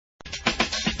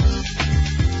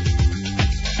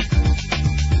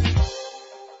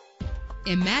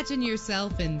Imagine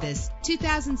yourself in this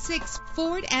 2006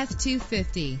 Ford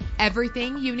F-250.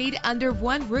 Everything you need under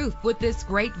one roof with this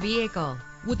great vehicle.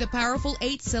 With a powerful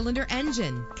 8-cylinder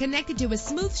engine connected to a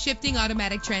smooth shifting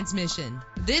automatic transmission.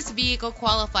 This vehicle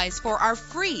qualifies for our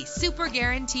free Super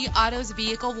Guarantee Autos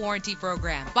Vehicle Warranty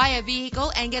Program. Buy a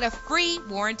vehicle and get a free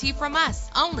warranty from us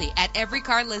only at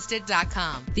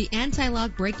everycarlisted.com. The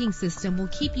anti-lock braking system will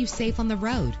keep you safe on the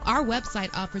road. Our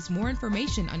website offers more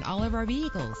information on all of our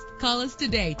vehicles. Call us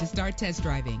today to start test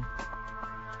driving.